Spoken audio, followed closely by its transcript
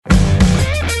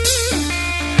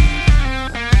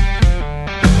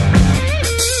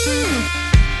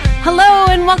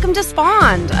welcome to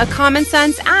Spawned, a common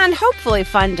sense and hopefully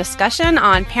fun discussion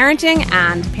on parenting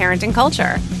and parenting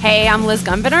culture. Hey, I'm Liz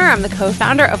Gumbiner. I'm the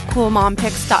co-founder of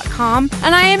CoolMomPicks.com,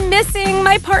 and I am missing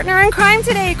my partner in crime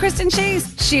today, Kristen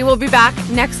Chase. She will be back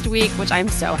next week, which I'm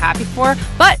so happy for,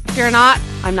 but fear not,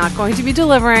 I'm not going to be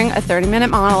delivering a 30-minute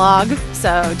monologue,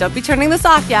 so don't be turning this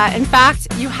off yet. In fact,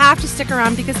 you have to stick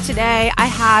around because today I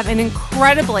have an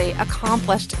incredibly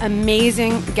accomplished,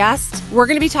 amazing guest. We're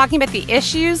going to be talking about the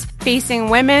issues facing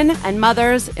women and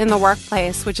mothers in the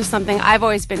workplace, which is something I've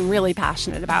always been really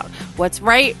passionate about. What's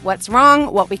right, what's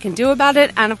wrong, what we can do about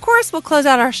it, and of course, we'll close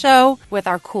out our show with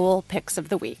our cool picks of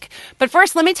the week. But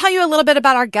first, let me tell you a little bit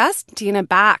about our guest, Dina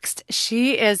Bakst.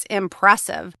 She is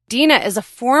impressive. Dina is a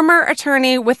former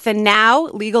attorney with the NOW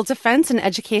Legal Defense and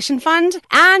Education Fund,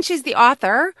 and she's the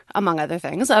author, among other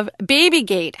things, of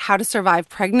Babygate, How to Survive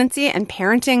Pregnancy and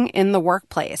Parenting in the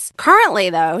Workplace. Currently,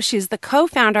 though, she's the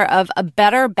co-founder of A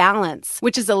Better Balance,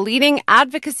 which is a leading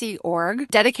advocacy org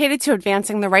dedicated to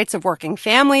advancing the rights of working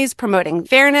families, promoting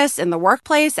fairness in the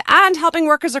workplace, and helping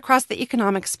workers across the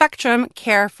economic spectrum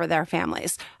care for their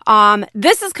families.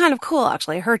 This is kind of cool,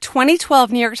 actually. Her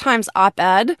 2012 New York Times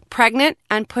op-ed, Pregnant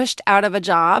and Pushed Out of a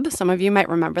Job, some of you might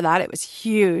remember that. It was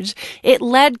huge. It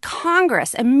led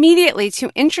Congress immediately to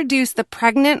introduce the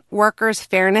Pregnant Workers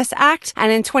Fairness Act.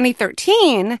 And in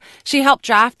 2013, she helped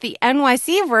draft the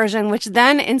NYC version, which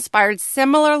then inspired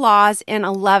similar laws in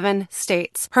 11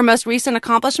 states. Her most recent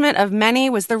accomplishment of many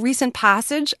was the recent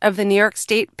passage of the New York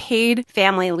State Paid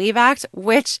Family Leave Act,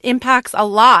 which impacts a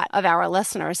lot of our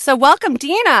listeners. So welcome,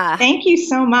 Dina. Thank you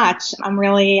so much. I'm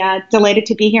really delighted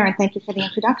to be here, and thank you for the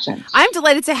introduction. I'm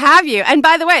delighted to have you. And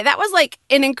by the way, that was like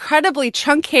an incredibly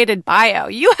truncated bio.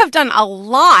 You have done a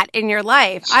lot in your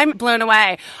life. I'm blown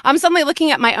away. I'm suddenly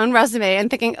looking at my own resume and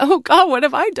thinking, oh God, what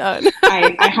have I done?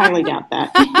 I highly doubt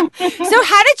that. So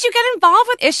how did you get involved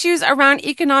with issues around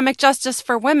economic justice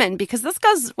for women? Because this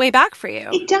goes way back for you.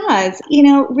 It does.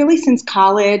 Really since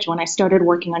college, when I started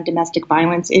working on domestic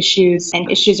violence issues and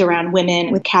issues around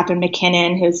women with Catherine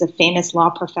McKinnon, who's a famous law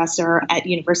professor at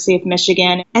University of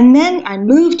Michigan. And then I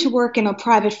moved to work in a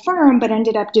private firm, but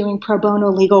ended up doing pro bono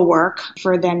legal work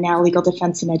for the NOW Legal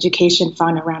Defense and Education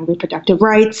Fund around reproductive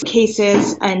rights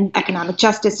cases and economic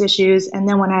justice issues. And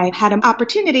then when I had an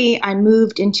opportunity, I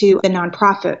moved into the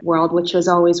nonprofit world, which was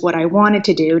always what I wanted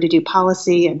to do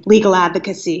policy and legal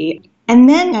advocacy. And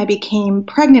then I became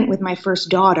pregnant with my first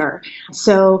daughter.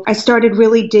 So I started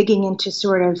really digging into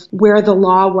sort of where the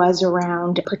law was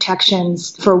around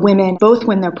protections for women, both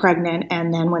when they're pregnant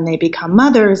and then when they become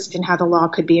mothers, and how the law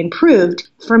could be improved.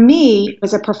 For me,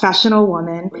 as a professional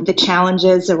woman, the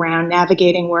challenges around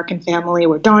navigating work and family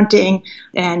were daunting.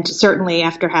 And certainly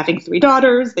after having 3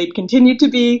 daughters, they'd continue to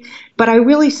be. But I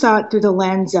really saw it through the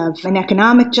lens of an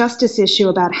economic justice issue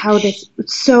about how this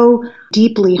so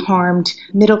deeply harmed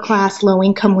middle-class,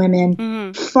 low-income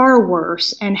women, far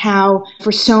worse, and how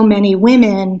for so many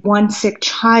women, one sick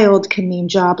child can mean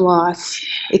job loss.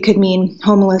 It could mean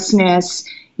homelessness,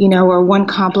 or one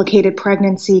complicated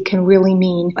pregnancy can really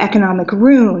mean economic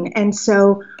ruin. And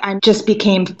so I just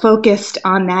became focused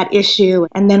on that issue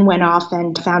and then went off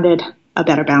and founded A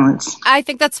Better Balance. I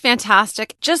think that's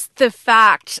fantastic. Just the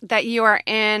fact that you are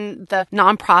in the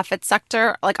nonprofit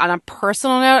sector, like on a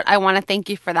personal note, I want to thank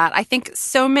you for that. I think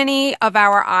so many of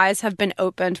our eyes have been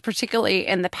opened, particularly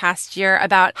in the past year,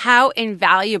 about how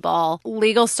invaluable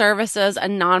legal services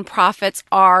and nonprofits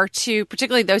are to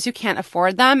particularly those who can't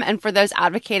afford them and for those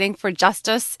advocating for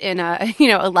justice in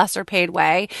a lesser paid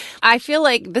way. I feel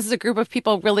like this is a group of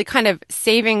people really kind of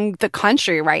saving the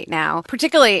country right now,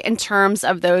 particularly in terms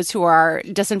of those who are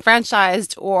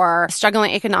disenfranchised or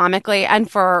struggling economically, and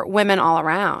for women all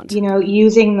around.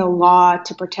 Using the law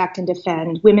to protect and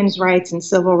defend women's rights and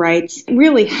civil rights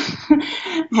really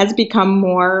has become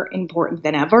more important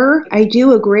than ever. I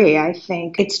do agree. I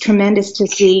think it's tremendous to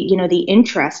see, the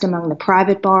interest among the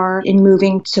private bar in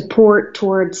moving support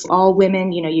towards all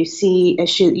women. You see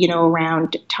issues,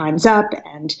 around Time's Up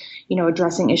and,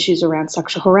 addressing issues around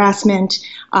sexual harassment,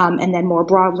 and then more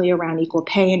broadly around equal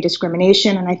pay and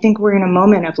discrimination. And I think we're in a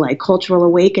moment of cultural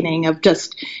awakening of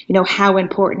just, how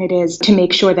important it is to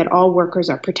make sure that all workers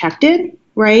are protected.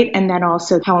 Right. And then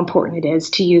also how important it is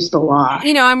to use the law.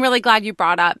 I'm really glad you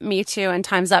brought up Me Too and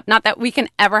Time's Up. Not that we can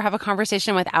ever have a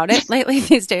conversation without it lately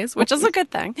these days, which is a good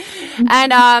thing.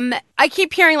 And I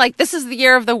keep hearing this is the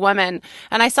year of the woman.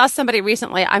 And I saw somebody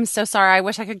recently, I'm so sorry, I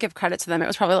wish I could give credit to them. It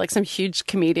was probably some huge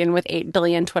comedian with 8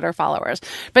 billion Twitter followers.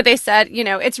 But they said,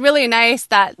 it's really nice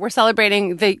that we're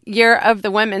celebrating the year of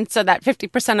the women so that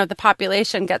 50% of the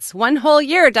population gets one whole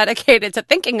year dedicated to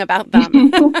thinking about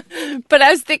them. But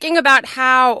I was thinking about how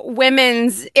how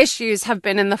women's issues have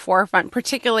been in the forefront,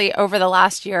 particularly over the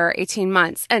last year, 18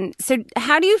 months. And so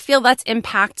how do you feel that's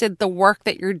impacted the work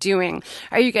that you're doing?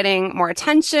 Are you getting more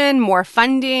attention, more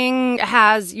funding?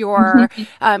 Has your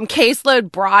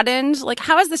caseload broadened? Like,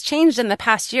 how has this changed in the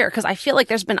past year? Because I feel like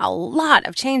there's been a lot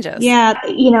of changes. Yeah,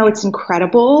 it's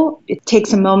incredible. It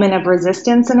takes a moment of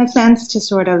resistance, in a sense, to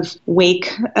sort of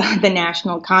wake the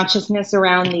national consciousness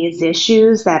around these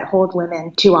issues that hold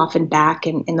women too often back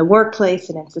in the workplace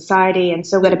and in society. And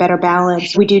so get a better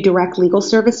balance. We do direct legal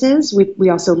services. We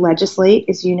also legislate,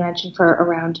 as you mentioned, for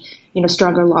around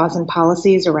stronger laws and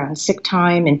policies around sick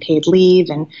time and paid leave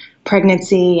and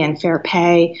pregnancy and fair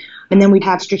pay. And then we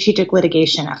have strategic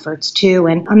litigation efforts too.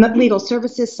 And on the legal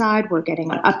services side, we're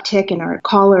getting an uptick in our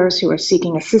callers who are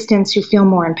seeking assistance, who feel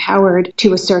more empowered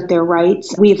to assert their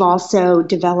rights. We've also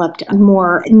developed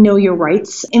more Know Your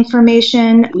Rights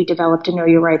information. We developed a Know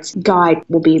Your Rights guide.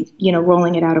 We'll be,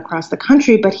 rolling it out across the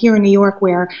country. But here in New York,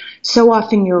 where so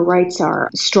often your rights are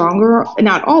stronger,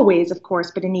 not always, of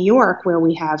course, but in New York, where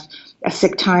we have a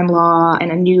sick time law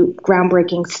and a new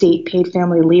groundbreaking state paid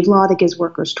family leave law that gives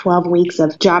workers 12 weeks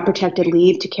of job protected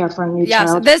leave to care for a new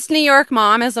child. Yes, this New York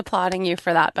mom is applauding you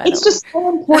for that, by the way. It's just so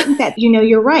important that you know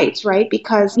your rights, right?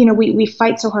 Because, we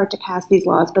fight so hard to pass these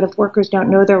laws, but if workers don't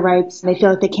know their rights, they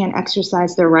feel like they can't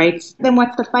exercise their rights, then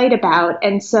what's the fight about?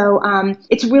 And so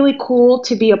it's really cool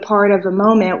to be a part of a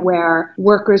moment where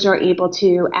workers are able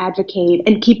to advocate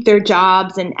and keep their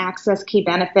jobs and access key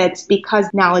benefits because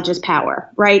knowledge is power,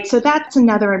 right? So that's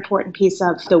another important piece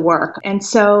of the work. And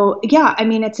so,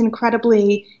 it's an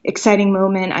incredibly exciting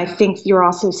moment. I think you're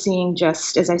also seeing,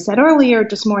 just as I said earlier,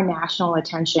 just more national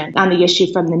attention on the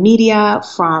issue from the media,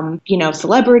 from,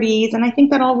 celebrities. And I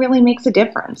think that all really makes a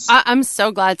difference. I'm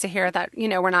so glad to hear that,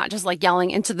 we're not just like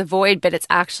yelling into the void, but it's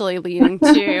actually leading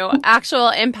to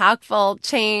actual impactful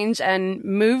change and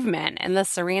movement in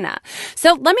this arena.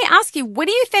 So let me ask you, what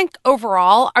do you think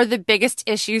overall are the biggest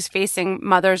issues facing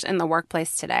mothers in the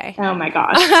workplace today? Oh my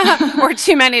gosh. Or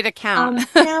too many to count.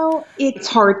 It's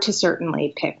hard to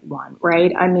certainly pick one,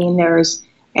 right? I mean, there's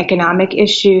economic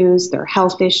issues, there are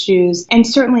health issues, and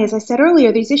certainly, as I said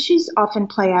earlier, these issues often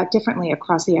play out differently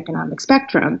across the economic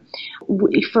spectrum.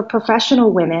 For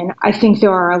professional women, I think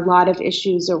there are a lot of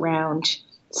issues around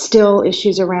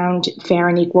fair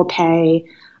and equal pay.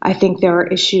 I think there are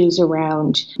issues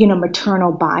around,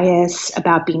 maternal bias,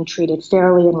 about being treated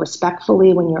fairly and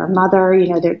respectfully when you're a mother.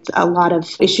 There's a lot of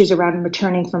issues around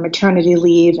returning from maternity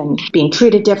leave and being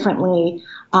treated differently.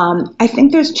 I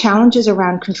think there's challenges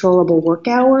around controllable work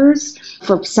hours.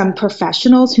 For some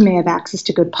professionals who may have access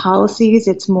to good policies,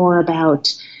 it's more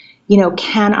about,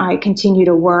 can I continue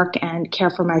to work and care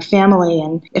for my family?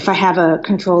 And if I have a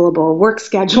controllable work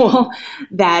schedule,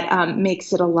 that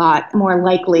makes it a lot more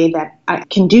likely that I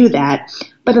can do that.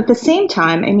 But at the same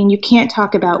time, you can't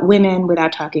talk about women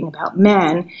without talking about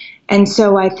men. And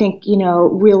so I think,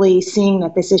 really seeing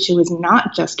that this issue is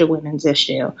not just a women's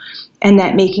issue, and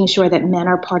that making sure that men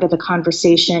are part of the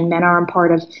conversation, men are a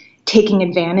part of taking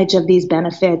advantage of these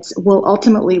benefits will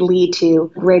ultimately lead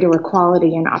to greater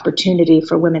equality and opportunity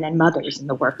for women and mothers in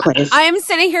the workplace. I am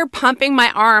sitting here pumping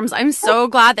my arms. I'm so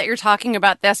glad that you're talking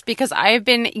about this, because I've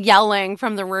been yelling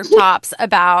from the rooftops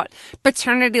about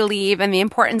paternity leave and the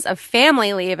importance of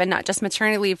family leave and not just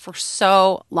maternity leave for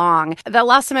so long. The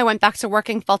last time I went back to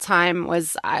working full time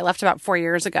I left about 4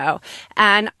 years ago,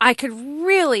 and I could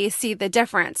really see the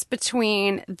difference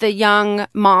between the young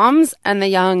moms and the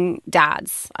young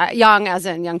dads. Young as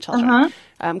in young children,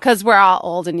 because we're all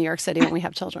old in New York City when we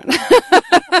have children.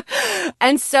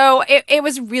 And so it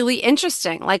was really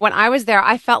interesting. Like when I was there,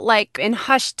 I felt like in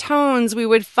hushed tones, we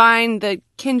would find the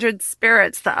kindred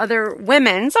spirits, the other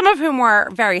women, some of whom were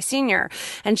very senior,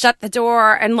 and shut the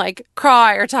door and like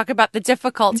cry or talk about the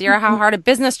difficulty or how hard a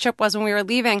business trip was when we were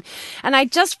leaving. And I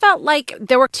just felt like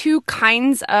there were two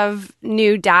kinds of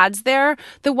new dads there.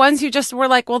 The ones who just were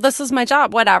like, well, this is my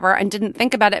job, whatever, and didn't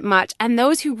think about it much. And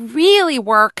those who really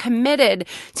were committed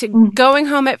to going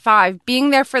home at 5,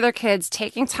 being there for their kids,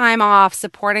 taking time off,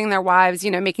 supporting their wives,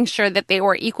 making sure that they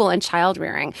were equal in child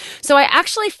rearing. So I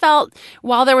actually felt,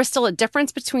 while there was still a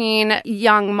difference between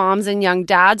young moms and young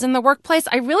dads in the workplace,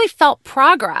 I really felt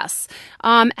progress.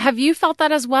 Have you felt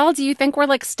that as well? Do you think we're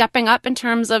like stepping up in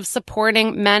terms of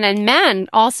supporting men, and men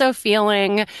also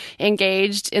feeling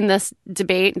engaged in this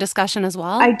debate and discussion as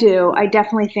well? I do. I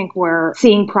definitely think we're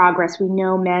seeing progress. We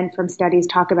know men from studies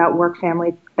talk about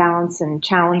work-family balance and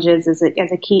challenges as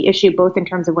a key issue, both in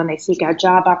terms of when they seek out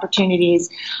job opportunities.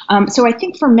 So I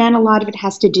think for men, a lot of it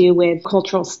has to do with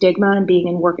cultural stigma and being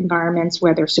in work environments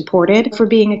where they're supported for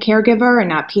being a caregiver and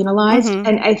not penalized.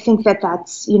 And I think that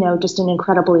that's, just an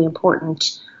incredibly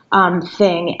important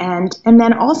thing. And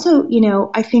then also,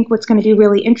 I think what's going to be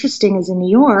really interesting is in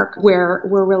New York, where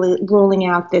we're really rolling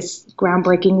out this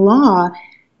groundbreaking law.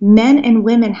 Men and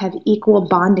women have equal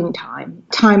bonding time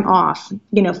off,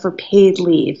 for paid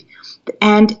leave.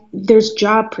 And there's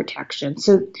job protection.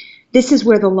 So this is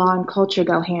where the law and culture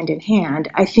go hand in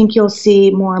hand. I think you'll see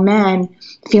more men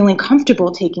feeling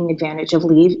comfortable taking advantage of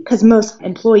leave because most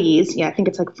employees, I think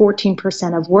it's like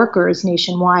 14% of workers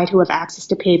nationwide who have access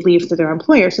to paid leave through their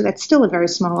employer. So that's still a very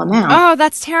small amount. Oh,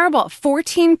 that's terrible.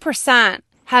 14%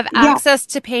 have access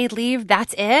to paid leave.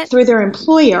 That's it? Through their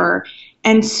employer.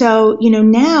 And so,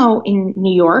 now in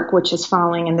New York, which is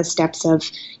following in the steps of,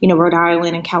 Rhode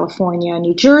Island and California and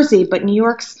New Jersey, but New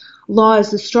York's law is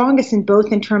the strongest in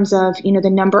both in terms of, the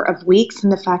number of weeks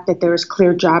and the fact that there is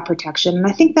clear job protection. And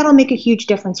I think that'll make a huge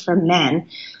difference for men.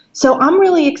 So I'm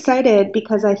really excited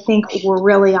because I think we're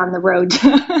really on the road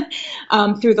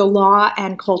through the law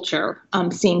and culture,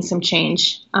 seeing some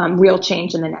change, real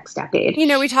change in the next decade.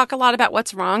 We talk a lot about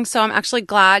what's wrong, so I'm actually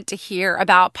glad to hear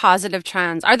about positive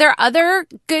trends. Are there other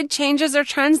good changes or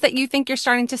trends that you think you're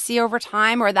starting to see over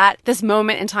time or that this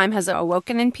moment in time has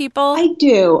awoken in people? I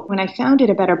do. When I founded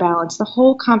A Better Balance, the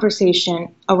whole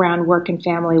conversation around work and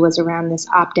family was around this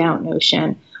opt-out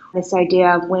notion. This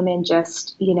idea of women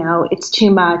just, it's too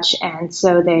much, and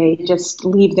so they just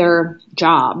leave their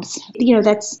jobs.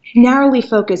 That's narrowly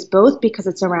focused both because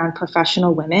it's around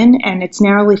professional women, and it's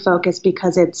narrowly focused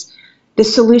because the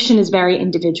solution is very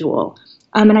individual.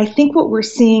 And I think what we're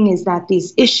seeing is that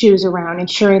these issues around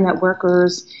ensuring that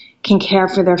workers can care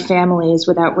for their families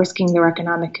without risking their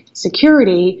economic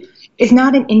security is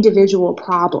not an individual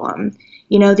problem.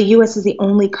 The U.S. is the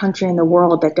only country in the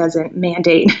world that doesn't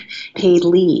mandate paid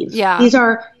leave. Yeah. These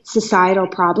are societal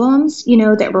problems,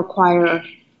 that require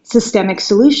systemic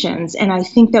solutions. And I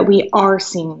think that we are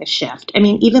seeing the shift. I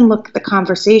mean, even look at the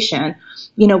conversation,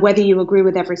 whether you agree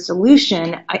with every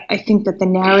solution, I think that the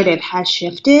narrative has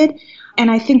shifted. And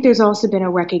I think there's also been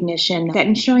a recognition that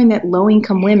ensuring that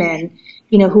low-income women,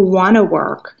 who want to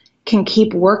work, can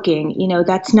keep working,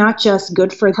 that's not just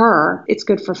good for her, it's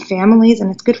good for families and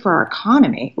it's good for our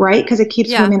economy, right? Because it keeps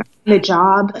women on the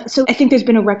job. So I think there's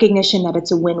been a recognition that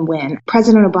it's a win-win.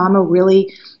 President Obama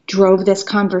really drove this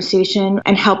conversation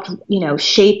and helped,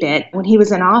 shape it when he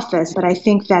was in office. But I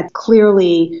think that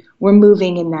clearly we're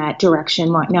moving in that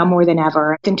direction now more than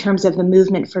ever in terms of the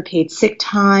movement for paid sick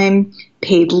time,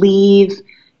 paid leave,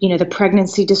 the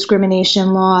pregnancy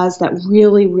discrimination laws that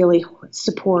really, really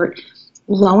support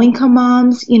low-income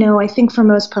moms. I think for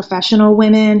most professional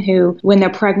women who, when they're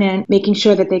pregnant, making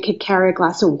sure that they could carry a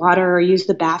glass of water or use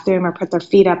the bathroom or put their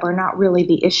feet up are not really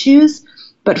the issues.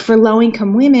 But for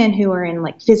low-income women who are in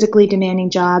physically demanding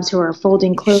jobs, who are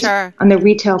folding clothes on the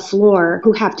retail floor,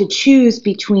 who have to choose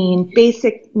between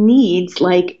basic needs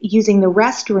like using the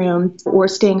restroom or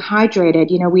staying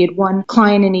hydrated. We had one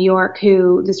client in New York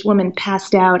who this woman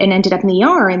passed out and ended up in the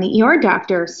ER, and the ER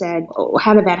doctor said, "Oh,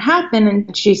 how did that happen?"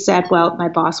 And she said, "Well, my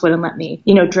boss wouldn't let me,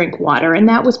 drink water." And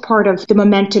that was part of the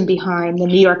momentum behind the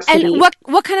New York City. And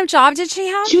what kind of job did she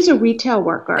have? She was a retail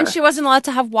worker. And she wasn't allowed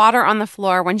to have water on the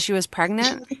floor when she was pregnant?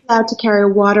 She was allowed to carry a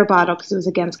water bottle because it was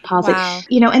against policy.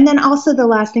 Wow. And then also the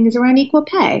last thing is around equal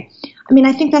pay. I mean,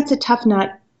 I think that's a tough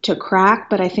nut to crack,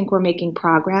 but I think we're making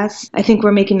progress. I think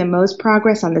we're making the most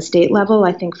progress on the state level.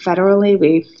 I think federally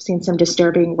we've seen some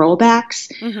disturbing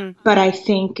rollbacks, but I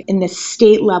think in the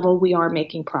state level we are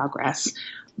making progress.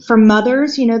 For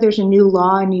mothers, there's a new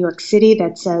law in New York City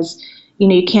that says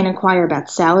you can't inquire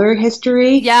about salary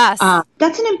history. Yes.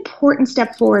 That's an important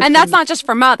step forward. And that's not just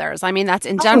for mothers. I mean, that's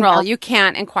in general. You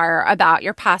can't inquire about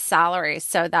your past salaries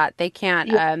so that they can't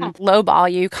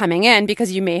lowball you coming in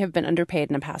because you may have been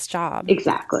underpaid in a past job.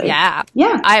 Exactly. Yeah.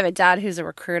 Yeah. I have a dad who's a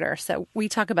recruiter, so we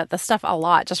talk about this stuff a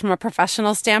lot just from a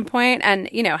professional standpoint and,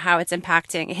 how it's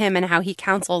impacting him and how he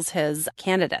counsels his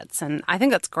candidates. And I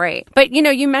think that's great. But,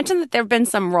 you mentioned that there have been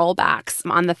some rollbacks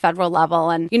on the federal level.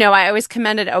 And, I always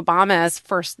commended Obama's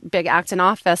first big act in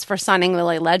office for signing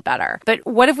Lilly Ledbetter. But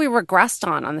what have we regressed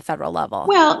on the federal level?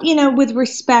 Well, with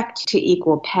respect to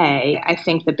equal pay, I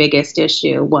think the biggest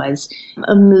issue was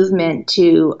a movement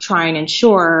to try and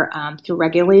ensure through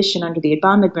regulation under the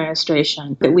Obama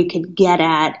administration that we could get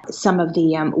at some of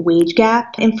the wage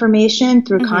gap information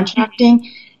through contracting.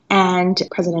 And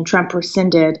President Trump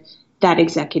rescinded that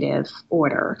executive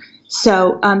order.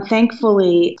 So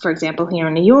thankfully, for example, here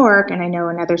in New York, and I know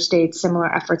in other states,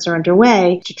 similar efforts are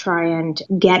underway to try and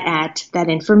get at that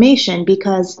information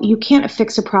because you can't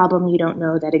fix a problem you don't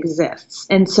know that exists.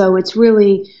 And so it's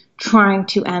really trying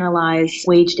to analyze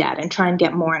wage data and try and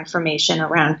get more information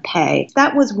around pay.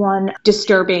 That was one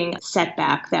disturbing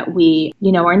setback that we,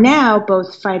 are now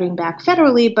both fighting back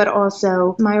federally, but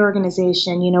also my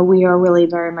organization, we are really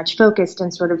very much focused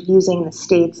on sort of using the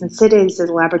states and cities as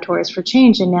laboratories for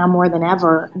change. And now more than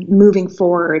ever, moving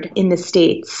forward in the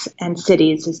states and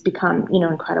cities has become,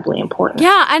 incredibly important.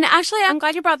 Yeah. And actually, I'm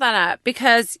glad you brought that up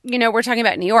because, we're talking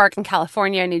about New York and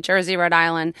California, New Jersey, Rhode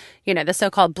Island, the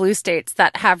so-called blue states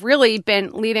that have really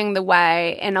been leading the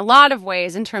way in a lot of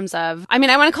ways in terms of, I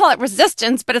want to call it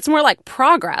resistance, but it's more like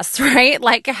progress, right?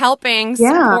 Like helping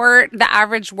support the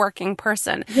average working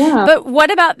person. Yeah. But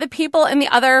what about the people in the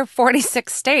other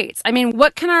 46 states?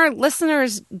 What can our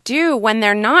listeners do when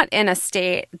they're not in a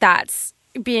state that's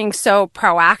being so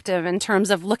proactive in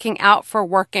terms of looking out for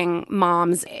working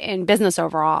moms in business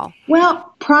overall?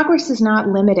 Well, progress is not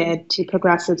limited to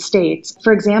progressive states.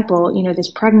 For example,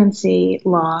 this pregnancy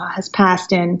law has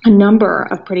passed in a number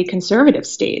of pretty conservative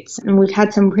states, and we've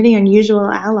had some pretty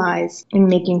unusual allies in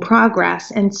making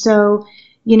progress. And so,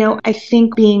 I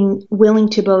think being willing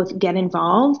to both get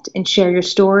involved and share your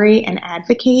story and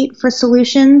advocate for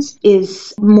solutions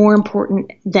is more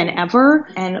important than ever.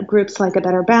 And groups like A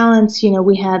Better Balance,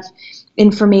 we have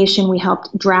information. We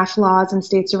helped draft laws in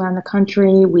states around the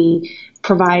country. We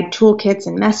provide toolkits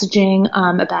and messaging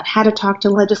about how to talk to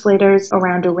legislators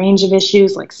around a range of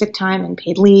issues like sick time and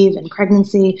paid leave and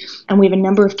pregnancy. And we have a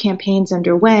number of campaigns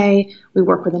underway. We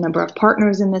work with a number of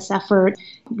partners in this effort.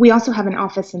 We also have an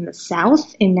office in the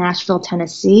South, in Nashville,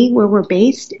 Tennessee, where we're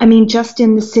based. Just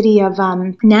in the city of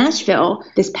Nashville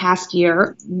this past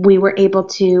year, we were able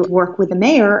to work with the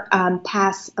mayor,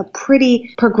 pass a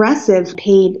pretty progressive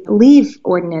paid leave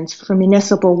ordinance for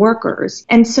municipal workers.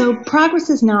 And so progress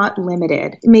is not limited.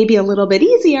 It may be a little bit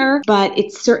easier, but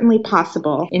it's certainly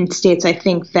possible in states, I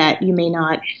think, that you may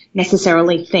not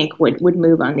necessarily think would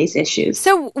move on these issues.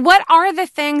 So what are the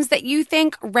things that you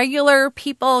think regular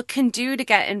people can do to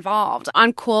get involved?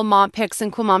 On Cool Mom Picks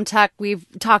and Cool Mom Tech, we've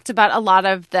talked about a lot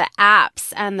of the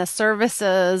apps and the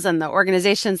services and the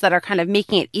organizations that are kind of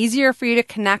making it easier for you to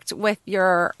connect with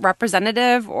your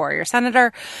representative or your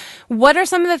senator. What are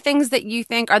some of the things that you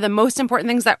think are the most important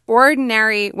things that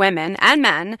ordinary women and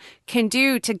men can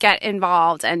do to get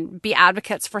involved and be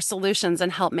advocates for solutions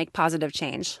and help make positive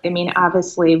change?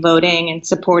 Obviously, voting and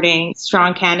supporting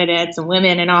strong candidates and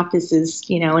women in office is,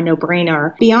 a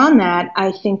no-brainer. Beyond that,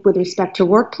 I think with respect to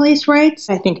workplace rights,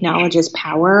 I think knowledge is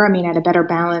power. At A Better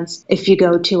Balance, if you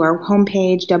go to our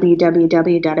homepage,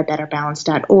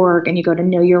 www.abetterbalance.org, and you go to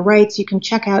Know Your Rights, you can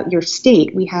check out your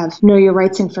state. We have Know Your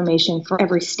Rights information for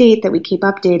every state that we keep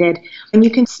updated, and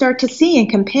you can start to see and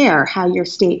compare how your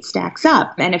state stacks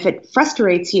up. And if it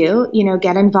frustrates you,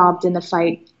 get involved in the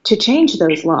fight to change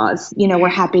those laws. We're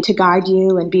happy to guide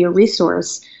you and be a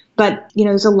resource. But,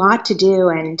 there's a lot to do,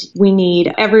 and we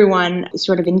need everyone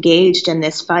sort of engaged in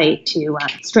this fight to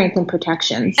strengthen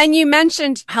protections. And you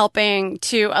mentioned helping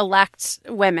to elect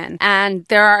women, and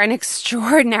there are an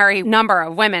extraordinary number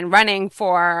of women running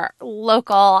for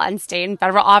local and state and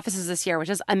federal offices this year, which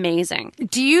is amazing.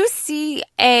 Do you see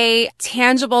a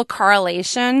tangible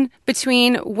correlation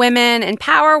between women in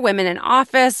power, women in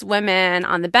office, women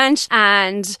on the bench,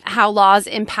 and how laws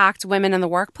impact women in the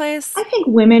workplace? I think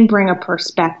women bring a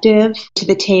perspective to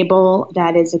the table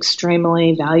that is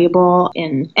extremely valuable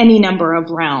in any number of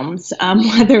realms,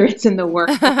 whether it's in the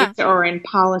workplace or in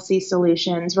policy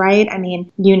solutions, right?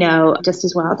 Just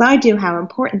as well as I do how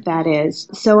important that is.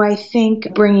 So I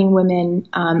think bringing women,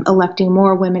 electing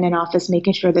more women in office,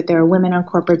 making sure that there are women on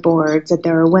corporate boards, that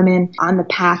there are women on the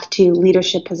path to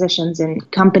leadership positions in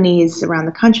companies around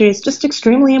the country is just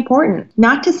extremely important.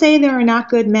 Not to say there are not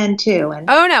good men too.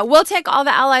 Oh no, we'll take all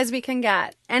the allies we can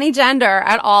get. Any gender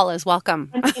at all is welcome.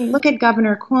 Look at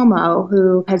Governor Cuomo,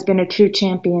 who has been a true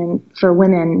champion for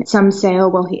women. Some say,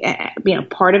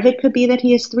 part of it could be that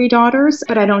he has 3 daughters,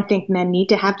 but I don't think men need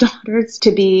to have daughters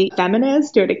to be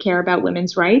feminist or to care about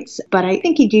women's rights. But I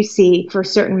think you do see, for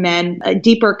certain men, a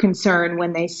deeper concern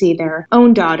when they see their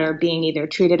own daughter being either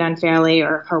treated unfairly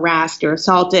or harassed or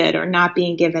assaulted or not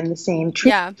being given the same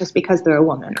treatment just because they're a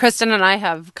woman. Kristen and I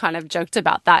have kind of joked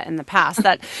about that in the past,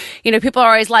 that, people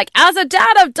are always like, as a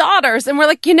dad of daughters, and we're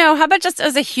like, how about just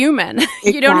as a human?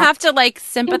 Exactly. You don't have to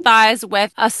sympathize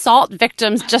with assault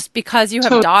victims just because you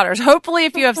have daughters. Hopefully,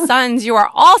 if you have sons, you are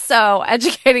also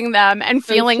educating them and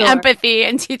feeling empathy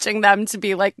and teaching them to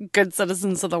be good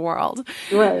citizens of the world.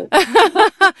 Right.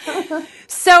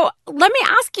 So let me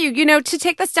ask you, to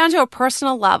take this down to a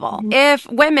personal level,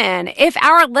 if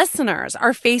our listeners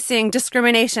are facing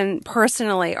discrimination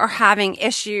personally or having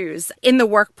issues in the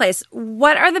workplace,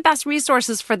 what are the best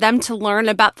resources for them to learn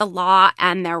about the law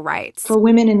and their rights? For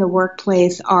women in the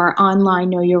workplace, our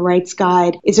online Know Your Rights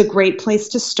guide is a great place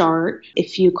to start.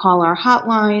 If you call our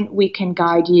hotline, we can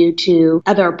guide you to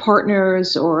other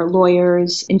partners or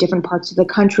lawyers in different parts of the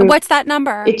country. What's that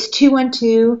number? It's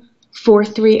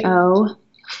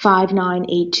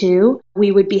 212-430-5982. We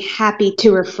would be happy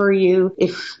to refer you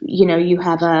if, you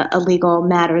have a legal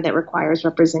matter that requires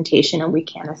representation, and we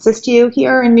can assist you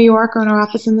here in New York or in our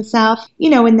office in the South.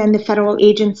 And then the federal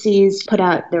agencies put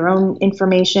out their own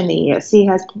information. The EEOC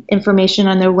has information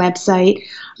on their website.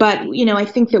 But, I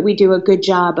think that we do a good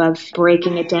job of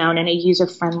breaking it down in a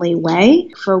user-friendly way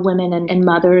for women and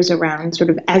mothers around sort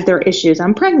of as their issues.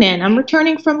 I'm pregnant. I'm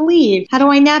returning from leave. How do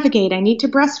I navigate? I need to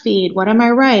breastfeed. What are my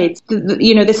rights?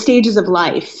 The stages of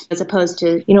life, as opposed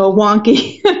to, a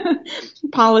wonky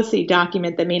policy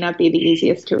document that may not be the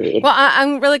easiest to read. Well,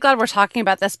 I'm really glad we're talking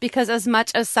about this, because as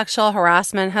much as sexual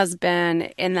harassment has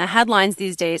been in the headlines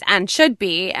these days, and should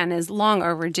be, and is long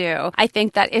overdue, I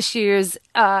think that issues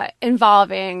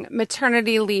involving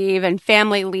maternity leave and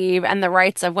family leave and the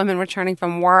rights of women returning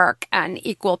from work and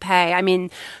equal pay, I mean,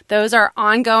 those are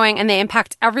ongoing and they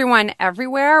impact everyone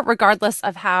everywhere, regardless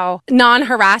of how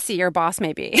non-harassy your boss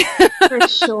may be. For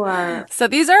sure. So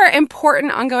these are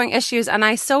important ongoing issues, and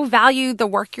I so value the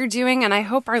work you're doing, and I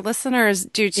hope our listeners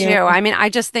do too. Yeah. I mean, I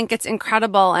just think it's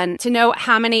incredible, and to know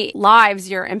how many lives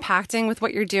you're impacting with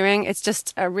what you're doing, it's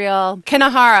just a real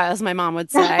kinahara, as my mom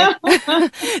would say.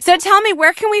 So tell me,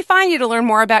 where can we find you to learn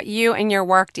more about you and your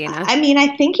work, Dina? I mean,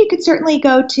 I think you could certainly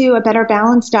go to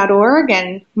abetterbalance.org,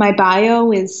 and my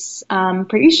bio is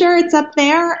pretty sure it's up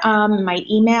there, my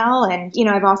email, and,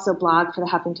 I've also blogged for the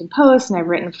Huffington Post, and I've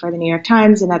written for the New York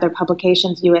Times and other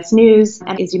publications, U.S. News,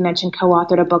 and as you mentioned,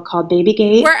 co-authored a book called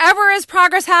Babygate. Wherever is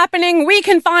progress happening, we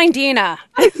can find Dina.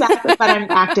 Exactly, but I'm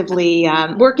actively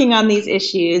working on these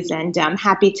issues, and I'm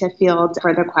happy to field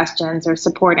further questions or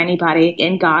support anybody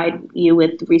and guide you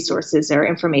with resources or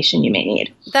information you may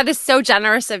need. That is so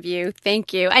generous of you.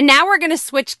 Thank you. And now we're going to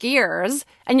switch gears,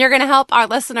 and you're going to help our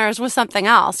listeners with something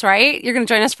else, right? You're going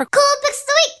to join us for Cool Picks of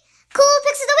the Week. Cool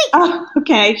Picks of the Week. Oh,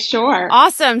 okay, sure.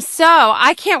 Awesome. So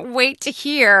I can't wait to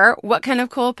hear what kind of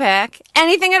cool pick.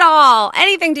 Anything at all.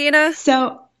 Anything, Dina.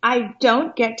 So I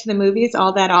don't get to the movies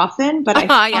all that often, but I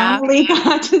finally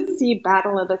got to see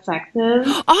Battle of the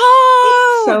Sexes.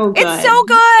 Oh, it's so good. It's so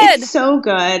good. It's so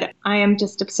good. I am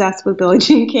just obsessed with Billie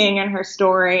Jean King and her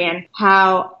story, and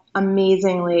how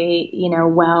amazingly,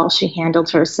 well she handled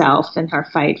herself in her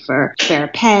fight for fair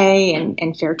pay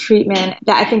and fair treatment.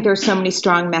 I think there's so many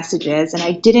strong messages, and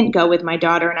I didn't go with my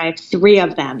daughter, and I have 3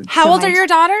 of them. How old are your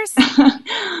daughters?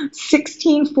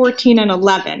 16, 14, and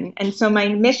 11. And so my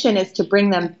mission is to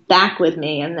bring them back with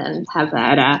me and then have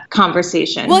that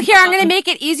conversation. Well, here, I'm going to make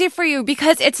it easy for you,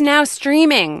 because it's now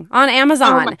streaming on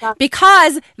Amazon.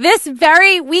 Because this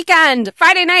very weekend,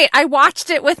 Friday night, I watched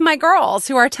it with my girls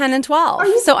who are 10 and 12.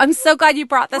 So I'm so glad you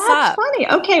brought this up. That's funny.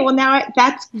 Okay, well, now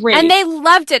that's great. And they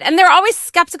loved it. And they're always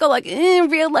skeptical, like,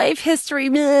 real life history.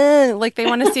 Like, they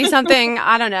want to see something,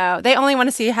 I don't know. They only want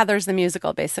to see Heathers the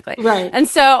musical, basically. Right. And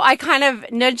so I kind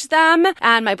of nudged them,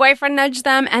 and my boyfriend nudged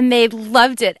them, and they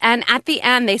loved it. And at the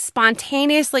end, they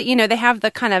spontaneously, they have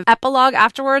the kind of epilogue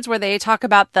afterwards where they talk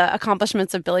about the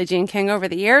accomplishments of Billie Jean King over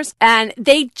the years. And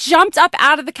they jumped up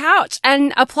out of the couch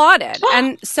and applauded.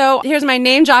 And so here's my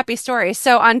name droppy story.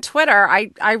 So on Twitter, I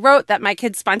wrote that my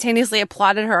kids spontaneously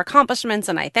applauded her accomplishments,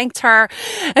 and I thanked her,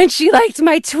 and she liked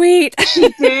my tweet. She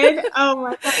did? Oh my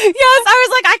God. Yes, I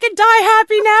was like, I could die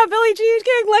happy now. Billie Jean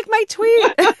King liked my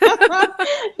tweet.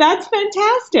 That's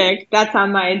fantastic. That's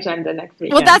on my agenda next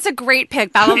week. Well, that's a great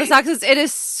pick, Battle of the Sexes. It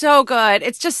is so good.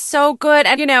 It's just so good.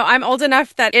 And, I'm old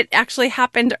enough that it actually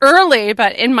happened early,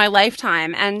 but in my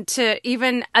lifetime. And to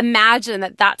even imagine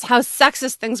that that's how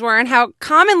sexist things were and how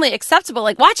commonly acceptable,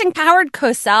 like watching Howard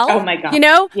Cosell. Oh my God.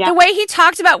 The way he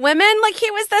talked about women, like he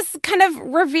was this kind of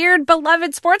revered,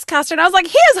 beloved sportscaster. And I was like,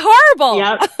 he is horrible.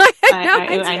 Yep.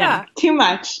 I know. Too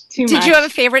much. Did you have a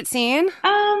favorite scene?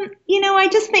 I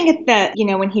just think that,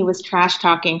 when he was trash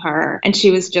talking her and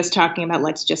she was just talking about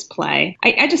let's just play.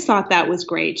 I just thought that was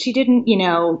great. She didn't,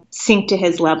 sink to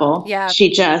his level. Yeah.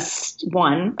 She just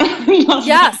won.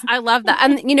 Yes, I love that.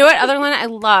 And you know what other one I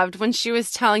loved? When she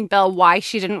was telling Bill why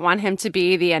she didn't want him to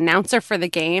be the announcer for the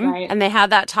game. Right. And they had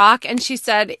that talk. And she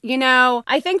said,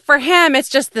 I think for him, it's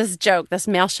just this joke, this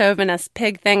male chauvinist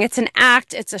pig thing. It's an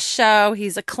act. It's a show.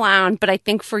 He's a clown. around, but I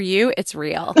think for you, it's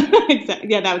real. Exactly.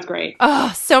 Yeah, that was great.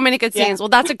 Oh, so many good scenes. Yeah. Well,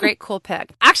 that's a great cool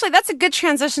pick. Actually, that's a good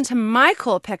transition to my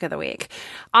cool pick of the week.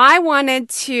 I wanted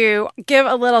to give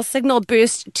a little signal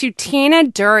boost to Tina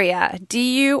Duryea,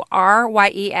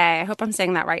 Duryea. I hope I'm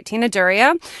saying that right. Tina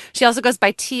Duryea. She also goes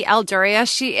by TL Duryea.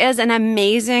 She is an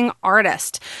amazing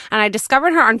artist. And I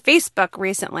discovered her on Facebook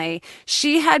recently.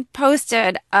 She had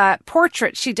posted a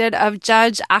portrait she did of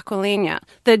Judge Aquilina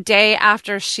the day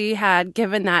after she had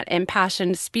given that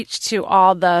impassioned speech to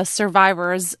all the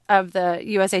survivors of the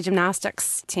USA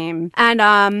Gymnastics team.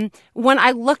 And when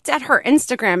I looked at her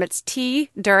Instagram, it's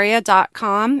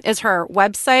tduryea.com is her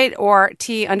website, or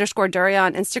T_Duryea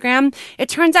on Instagram. It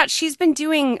turns out she's been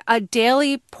doing a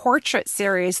daily portrait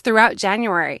series throughout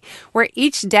January, where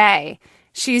each day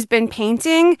she's been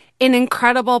painting an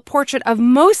incredible portrait of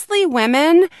mostly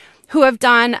women who have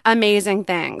done amazing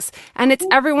things. And it's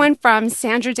everyone from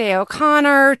Sandra Day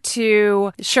O'Connor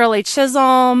to Shirley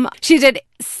Chisholm. She did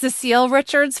Cecile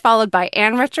Richards, followed by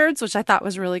Ann Richards, which I thought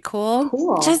was really cool.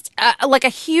 Just like a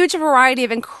huge variety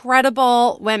of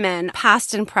incredible women,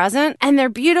 past and present, and they're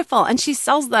beautiful. And she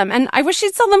sells them. And I wish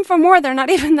she'd sell them for more. They're not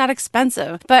even that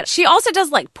expensive. But she also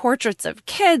does like portraits of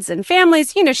kids and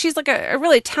families. You know, she's like a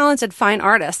really talented, fine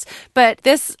artist. But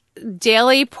this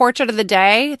daily portrait of the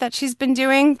day that she's been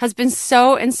doing has been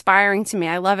so inspiring to me.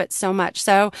 I love it so much.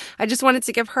 So I just wanted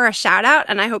to give her a shout out,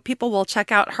 and I hope people will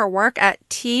check out her work at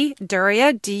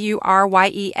tduryea,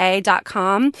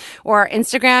 Duryea.com, or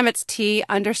Instagram, it's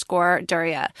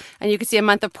T_Duryea. And you can see a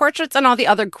month of portraits and all the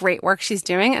other great work she's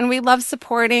doing. And we love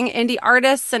supporting indie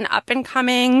artists and up and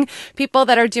coming people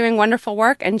that are doing wonderful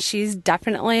work. And she's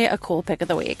definitely a cool pick of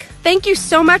the week. Thank you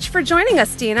so much for joining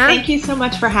us, Tina. Thank you so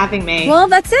much for having me. Well,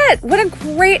 that's it. What a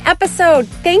great episode.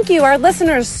 Thank you, our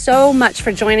listeners, so much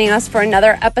for joining us for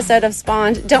another episode of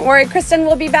Spawned. Don't worry, Kristen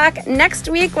will be back next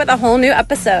week with a whole new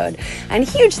episode. And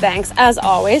huge thanks, as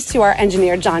always, to our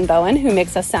engineer, John Bowen, who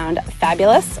makes us sound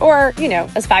fabulous, or, you know,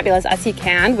 as fabulous as he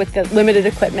can with the limited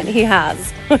equipment he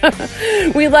has.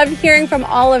 We love hearing from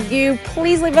all of you.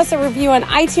 Please leave us a review on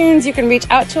iTunes. You can reach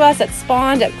out to us at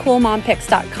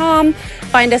spawned@coolmompics.com.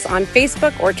 Find us on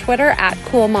Facebook or Twitter at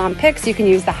coolmompics. You can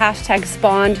use the hashtag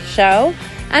Spawned Show.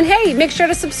 And hey, make sure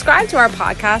to subscribe to our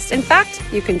podcast. In fact,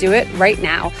 you can do it right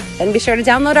now. Then be sure to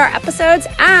download our episodes.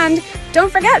 And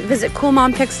don't forget, visit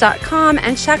coolmompics.com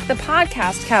and check the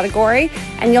podcast category.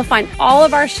 And you'll find all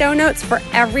of our show notes for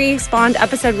every Spawned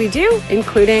episode we do,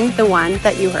 including the one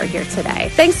that you heard here today.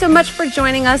 Thanks so much for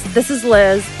joining us. This is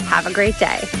Liz. Have a great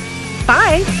day.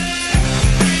 Bye.